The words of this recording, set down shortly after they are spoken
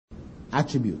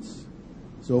attributes.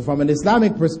 So from an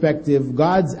Islamic perspective,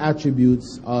 God's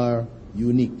attributes are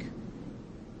unique.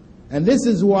 And this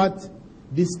is what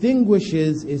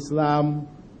distinguishes Islam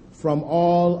from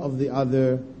all of the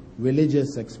other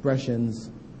religious expressions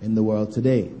in the world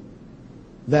today.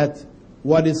 That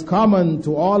what is common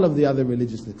to all of the other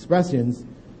religious expressions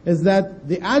is that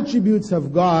the attributes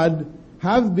of God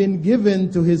have been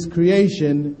given to His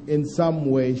creation in some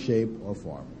way, shape, or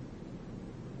form.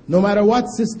 No matter what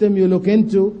system you look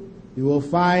into, you will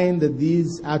find that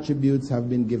these attributes have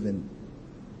been given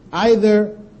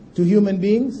either to human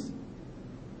beings,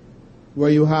 where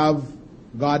you have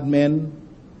God-men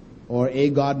or a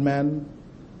God-man,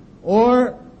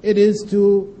 or it is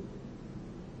to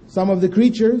some of the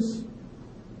creatures,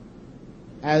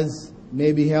 as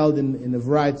may be held in a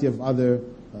variety of other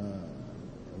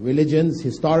religions.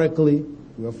 Historically,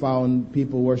 we have found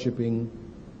people worshipping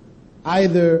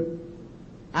either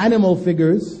animal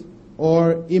figures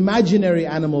or imaginary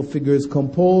animal figures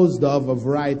composed of a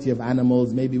variety of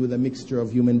animals, maybe with a mixture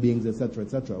of human beings, etc.,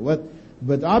 etc.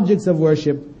 But objects of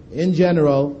worship, in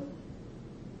general,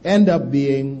 end up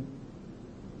being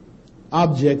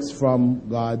objects from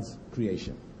God's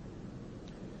creation.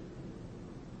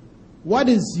 What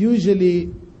is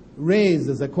usually raised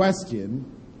as a question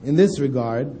in this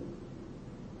regard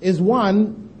is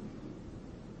one,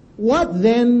 what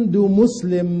then do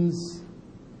Muslims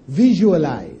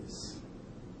visualize?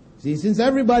 See, since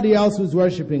everybody else who's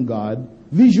worshipping God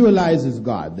visualizes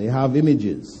God, they have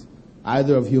images,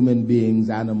 either of human beings,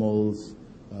 animals,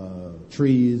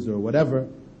 trees, or whatever.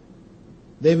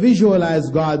 They visualize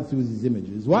God through these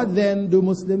images. What then do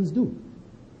Muslims do?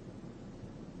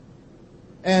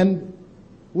 And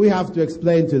we have to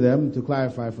explain to them, to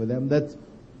clarify for them, that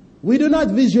we do not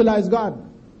visualize God.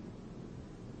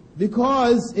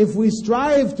 Because if we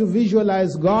strive to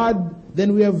visualize God,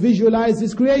 then we have visualized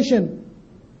His creation.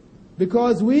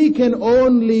 Because we can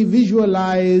only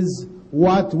visualize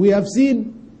what we have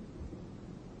seen.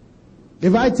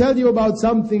 If I tell you about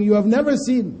something you have never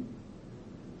seen,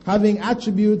 having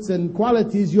attributes and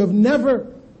qualities you have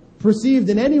never perceived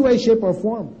in any way, shape, or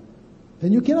form,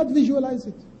 then you cannot visualize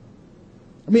it.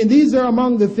 I mean, these are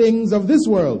among the things of this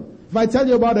world. If I tell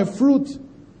you about a fruit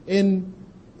in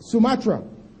Sumatra,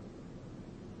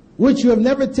 which you have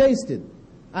never tasted,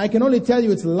 I can only tell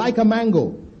you it's like a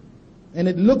mango, and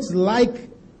it looks like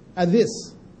a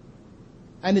this,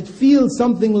 and it feels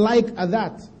something like a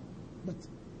that. But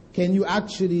can you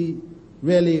actually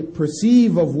really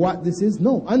perceive of what this is?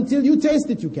 No. Until you taste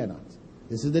it, you cannot.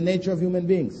 This is the nature of human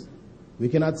beings. We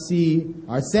cannot see,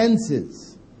 our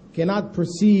senses cannot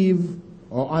perceive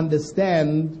or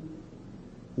understand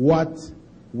what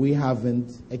we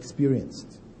haven't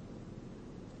experienced.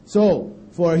 So,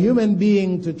 for a human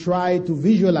being to try to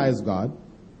visualize God,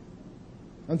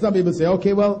 and some people say,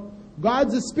 okay, well,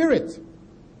 God's a spirit.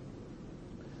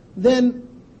 Then,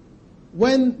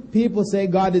 when people say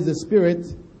God is a spirit,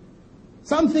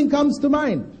 something comes to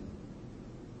mind.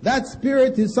 That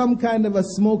spirit is some kind of a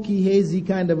smoky, hazy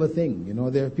kind of a thing. You know,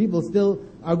 there people still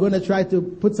are going to try to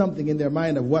put something in their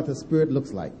mind of what a spirit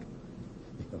looks like.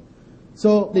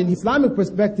 So, in Islamic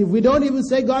perspective, we don't even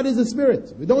say God is a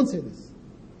spirit. We don't say this.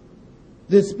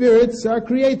 The spirits are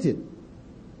created.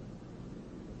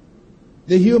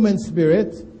 The human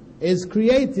spirit is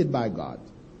created by God.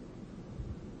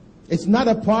 It's not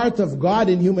a part of God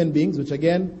in human beings, which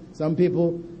again, some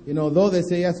people, you know, though they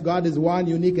say, yes, God is one,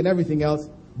 unique and everything else,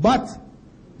 but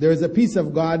there is a piece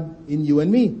of God in you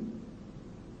and me.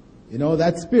 You know,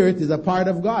 that spirit is a part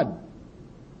of God.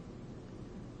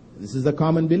 This is a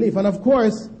common belief. And of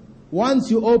course, once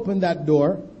you open that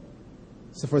door,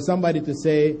 so for somebody to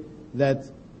say that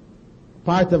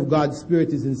part of God's spirit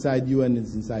is inside you and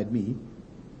is inside me,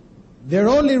 there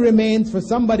only remains for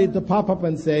somebody to pop up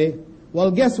and say, well,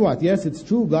 guess what? Yes, it's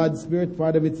true, God's spirit,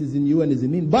 part of it is in you and is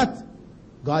in me, but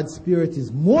God's spirit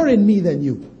is more in me than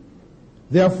you.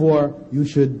 Therefore, you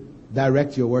should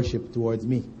direct your worship towards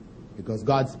me, because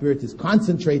God's spirit is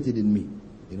concentrated in me.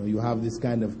 You know, you have this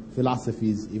kind of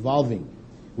philosophies evolving,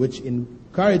 which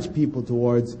encourage people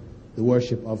towards the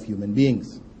worship of human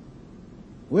beings.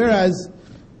 Whereas,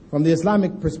 from the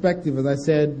Islamic perspective, as I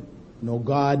said, no,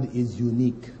 God is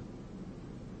unique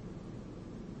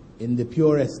in the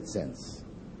purest sense.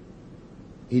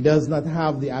 He does not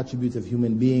have the attributes of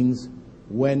human beings.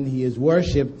 When He is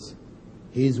worshipped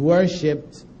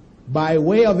by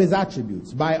way of His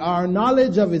attributes, by our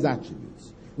knowledge of His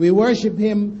attributes. We worship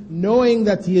Him knowing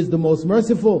that He is the most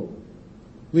merciful.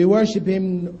 We worship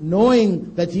Him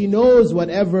knowing that He knows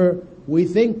whatever we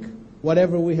think,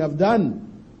 whatever we have done.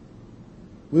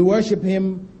 We worship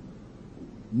Him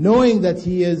knowing that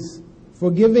He is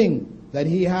forgiving that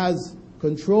He has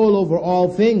control over all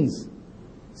things,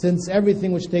 since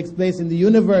everything which takes place in the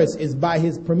universe is by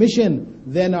His permission,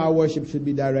 then our worship should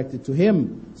be directed to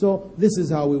Him. So this is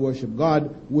how we worship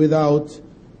God, without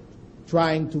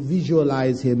trying to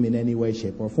visualize Him in any way,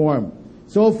 shape, or form.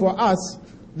 So for us,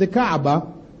 the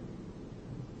Kaaba,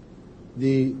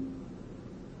 the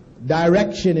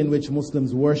direction in which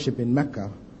Muslims worship in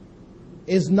Mecca,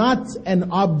 is not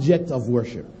an object of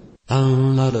worship. The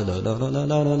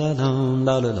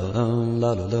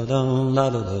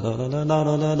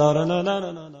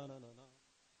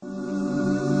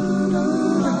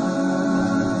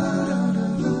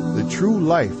true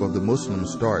life of the Muslim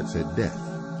starts at death.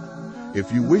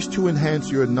 If you wish to enhance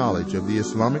your knowledge of the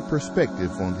Islamic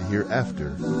perspective on the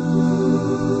hereafter,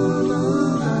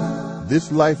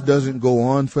 this life doesn't go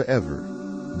on forever,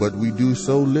 but we do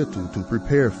so little to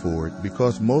prepare for it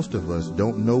because most of us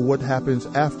don't know what happens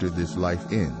after this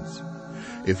life ends.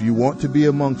 If you want to be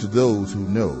amongst those who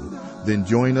know, then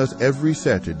join us every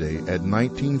Saturday at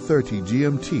 1930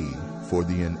 GMT for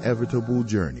the inevitable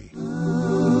journey.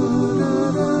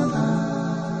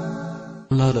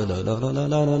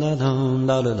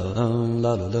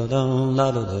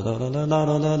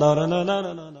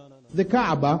 The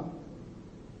Kaaba,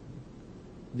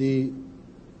 the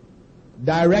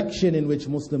direction in which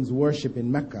Muslims worship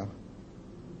in Mecca,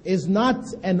 is not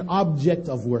an object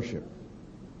of worship.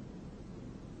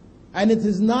 And it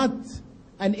is not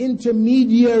an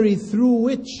intermediary through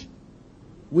which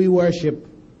we worship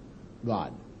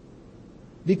God.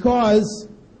 Because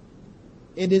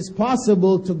it is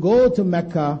possible to go to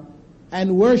Mecca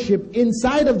and worship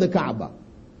inside of the Kaaba.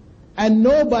 And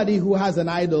nobody who has an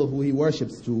idol who he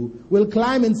worships to will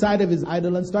climb inside of his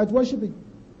idol and start worshiping.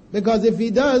 Because if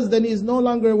he does, then he's no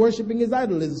longer worshiping his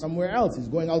idol. He's somewhere else. He's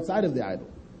going outside of the idol.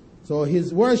 So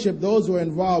his worship, those who are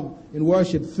involved in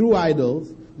worship through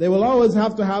idols, they will always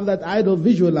have to have that idol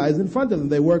visualized in front of them.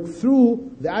 They work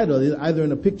through the idol, either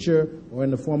in a picture or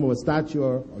in the form of a statue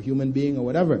or a human being or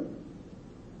whatever.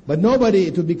 But nobody,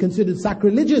 it would be considered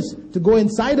sacrilegious to go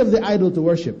inside of the idol to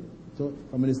worship. So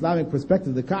from an Islamic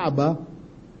perspective, the Kaaba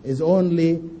is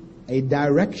only a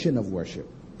direction of worship.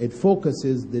 It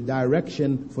focuses the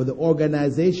direction for the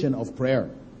organization of prayer.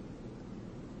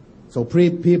 So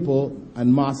people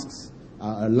and mosques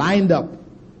are lined up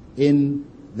in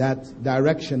that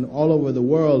direction all over the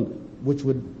world, which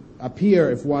would appear,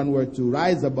 if one were to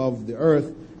rise above the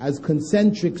earth, as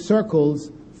concentric circles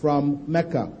from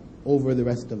Mecca over the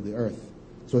rest of the earth.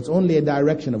 So it's only a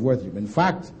direction of worship. In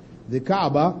fact, the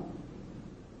Kaaba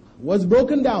was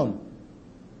broken down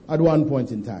at one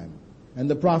point in time. And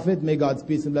the Prophet, may God's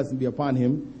peace and blessing be upon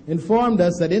him, informed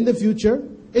us that in the future,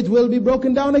 it will be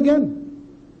broken down again.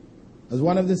 As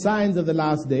one of the signs of the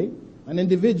last day, an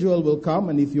individual will come,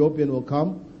 an Ethiopian will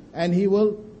come, and he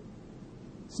will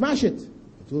smash it.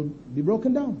 It will be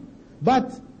broken down.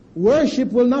 But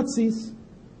worship will not cease.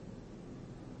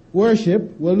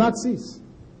 Worship will not cease.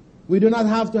 We do not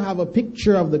have to have a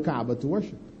picture of the Kaaba to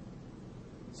worship.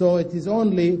 So it is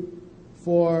only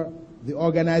for the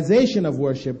organization of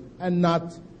worship and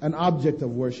not an object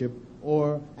of worship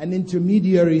or an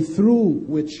intermediary through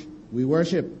which we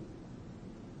worship.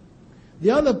 The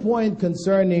other point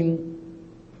concerning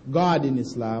God in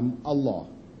Islam, Allah,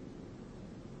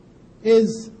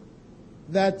 is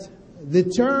that the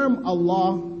term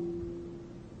Allah,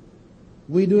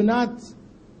 we do not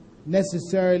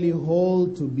necessarily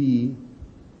hold to be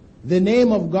the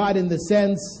name of God in the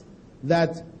sense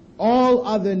that all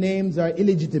other names are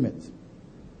illegitimate.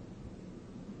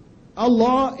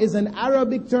 Allah is an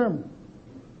Arabic term.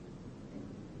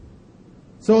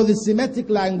 So the Semitic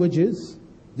languages,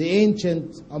 the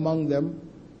ancient among them,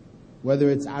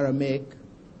 whether it's Aramaic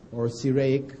or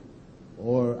Syriac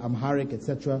or Amharic,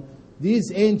 etc.,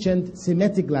 these ancient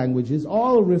Semitic languages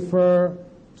all refer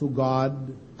to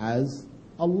God as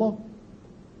Allah.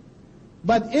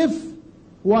 But if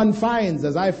one finds,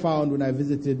 as I found when I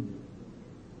visited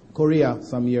Korea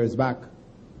some years back,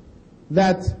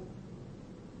 that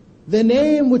the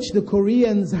name which the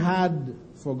Koreans had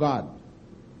for God,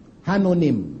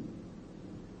 Hanonim,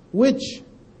 which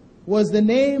was the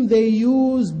name they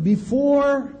used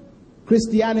before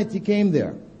Christianity came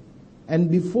there, and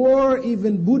before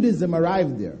even Buddhism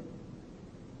arrived there,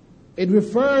 it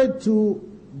referred to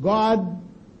God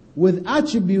with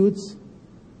attributes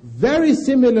very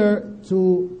similar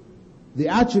to the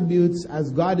attributes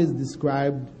as God is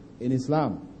described in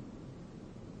Islam.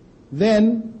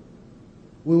 Then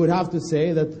we would have to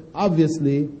say that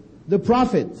obviously the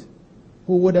prophet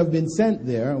who would have been sent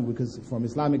there, because from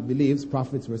Islamic beliefs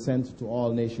prophets were sent to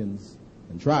all nations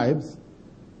and tribes,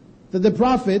 that the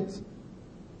prophet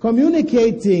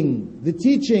communicating the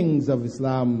teachings of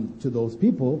Islam to those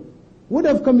people, would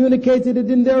have communicated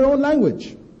it in their own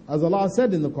language. As Allah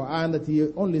said in the Quran that He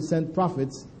only sent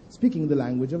prophets speaking the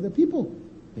language of the people,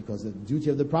 because the duty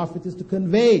of the prophet is to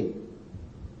convey.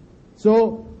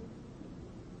 So,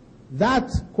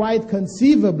 that quite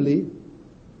conceivably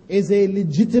is a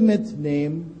legitimate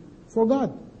name for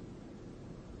God.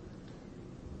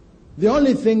 The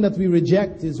only thing that we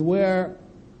reject is where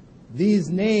these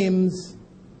names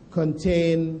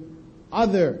contain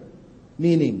other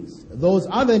meanings. Those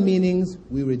other meanings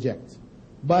we reject.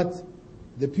 But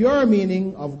the pure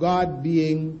meaning of God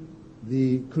being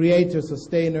the creator,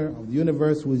 sustainer of the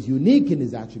universe, who is unique in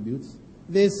His attributes,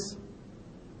 this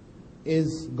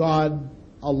is God,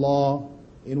 Allah,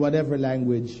 in whatever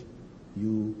language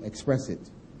you express it.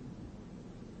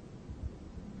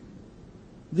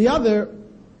 The other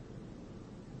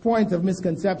point of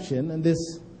misconception, and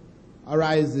this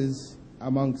arises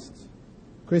amongst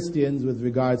Christians with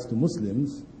regards to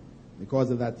Muslims, because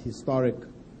of that historic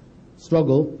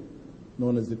struggle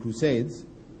known as the Crusades,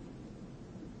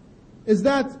 is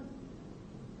that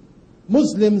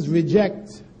Muslims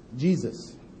reject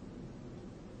Jesus.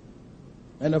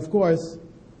 And of course,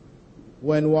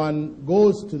 when one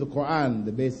goes to the Quran,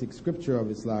 the basic scripture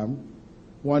of Islam,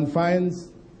 one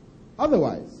finds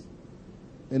otherwise.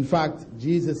 In fact,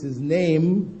 Jesus'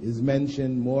 name is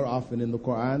mentioned more often in the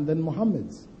Quran than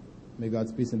Muhammad's. May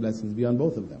God's peace and blessings be on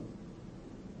both of them.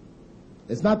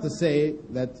 It's not to say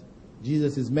that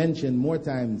Jesus is mentioned more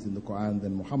times in the Quran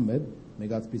than Muhammad. May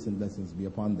God's peace and blessings be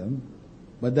upon them.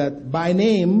 But that by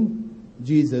name,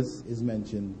 Jesus is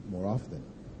mentioned more often.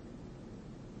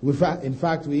 In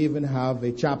fact, we even have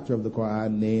a chapter of the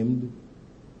Quran named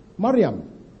Maryam,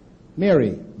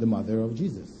 Mary, the mother of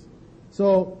Jesus.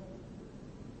 So,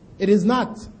 it is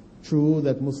not true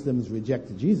that Muslims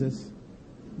reject Jesus,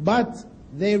 but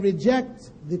they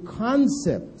reject the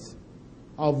concept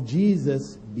of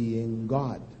Jesus being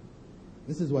God.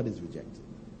 This is what is rejected.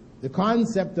 The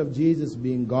concept of Jesus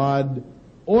being God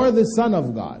or the Son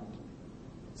of God.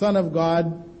 Son of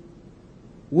God,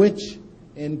 which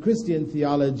in Christian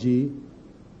theology,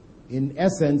 in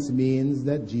essence, means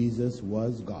that Jesus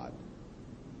was God.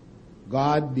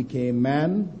 God became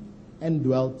man and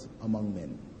dwelt among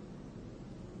men.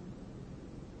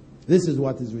 This is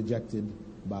what is rejected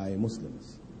by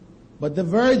Muslims. But the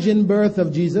virgin birth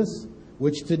of Jesus,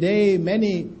 which today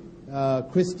many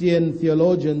Christian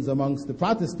theologians amongst the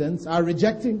Protestants are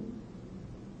rejecting.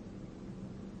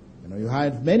 You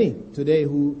have many today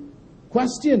who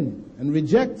question and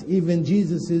reject even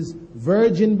Jesus'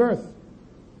 virgin birth.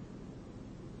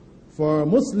 For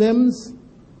Muslims,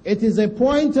 it is a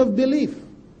point of belief.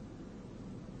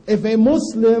 If a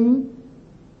Muslim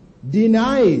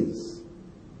denies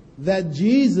that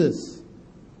Jesus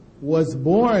was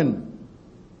born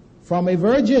from a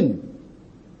virgin,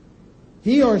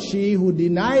 he or she who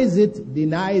denies it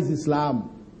denies Islam,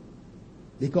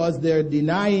 because they're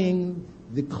denying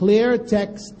the clear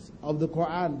text of the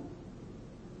Quran.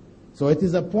 So it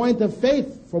is a point of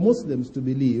faith for Muslims to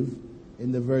believe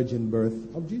in the virgin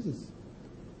birth of Jesus.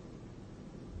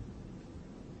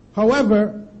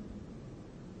 However,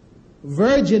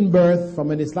 virgin birth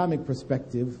from an Islamic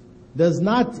perspective does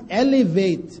not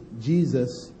elevate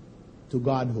Jesus to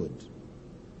godhood,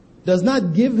 does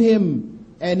not give him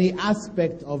any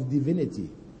aspect of divinity,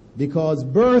 because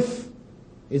birth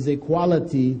is a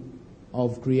quality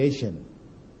of creation,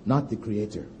 not the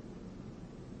creator.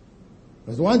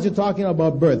 Because once you're talking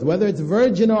about birth, whether it's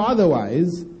virgin or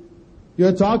otherwise,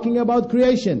 you're talking about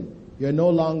creation. You're no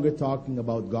longer talking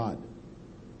about God.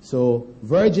 So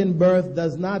virgin birth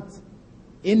does not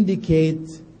indicate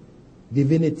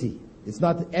divinity. It's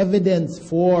not evidence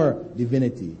for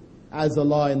divinity. As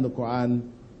Allah in the Quran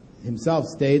Himself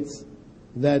states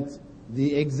that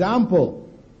the example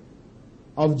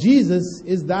of Jesus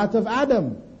is that of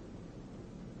Adam.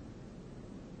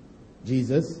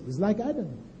 Jesus is like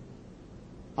Adam.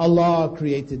 Allah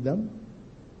created them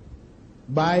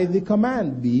by the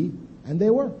command, be, and they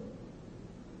were.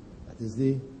 That is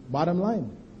the bottom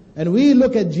line. And we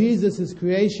look at Jesus'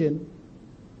 creation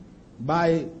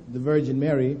by the Virgin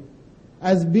Mary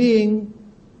as being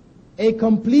a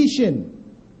completion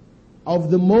of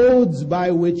the modes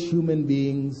by which human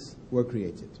beings were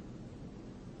created.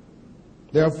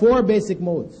 There are 4 basic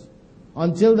modes.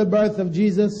 Until the birth of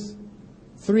Jesus,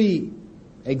 3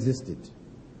 existed.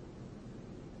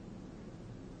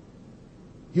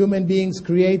 Human beings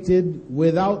created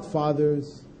without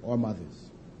fathers or mothers.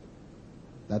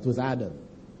 That was Adam.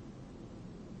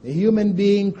 A human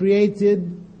being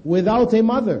created without a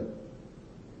mother.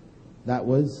 That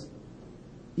was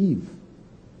Eve.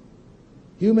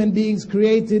 human beings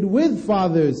created with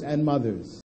fathers and mothers.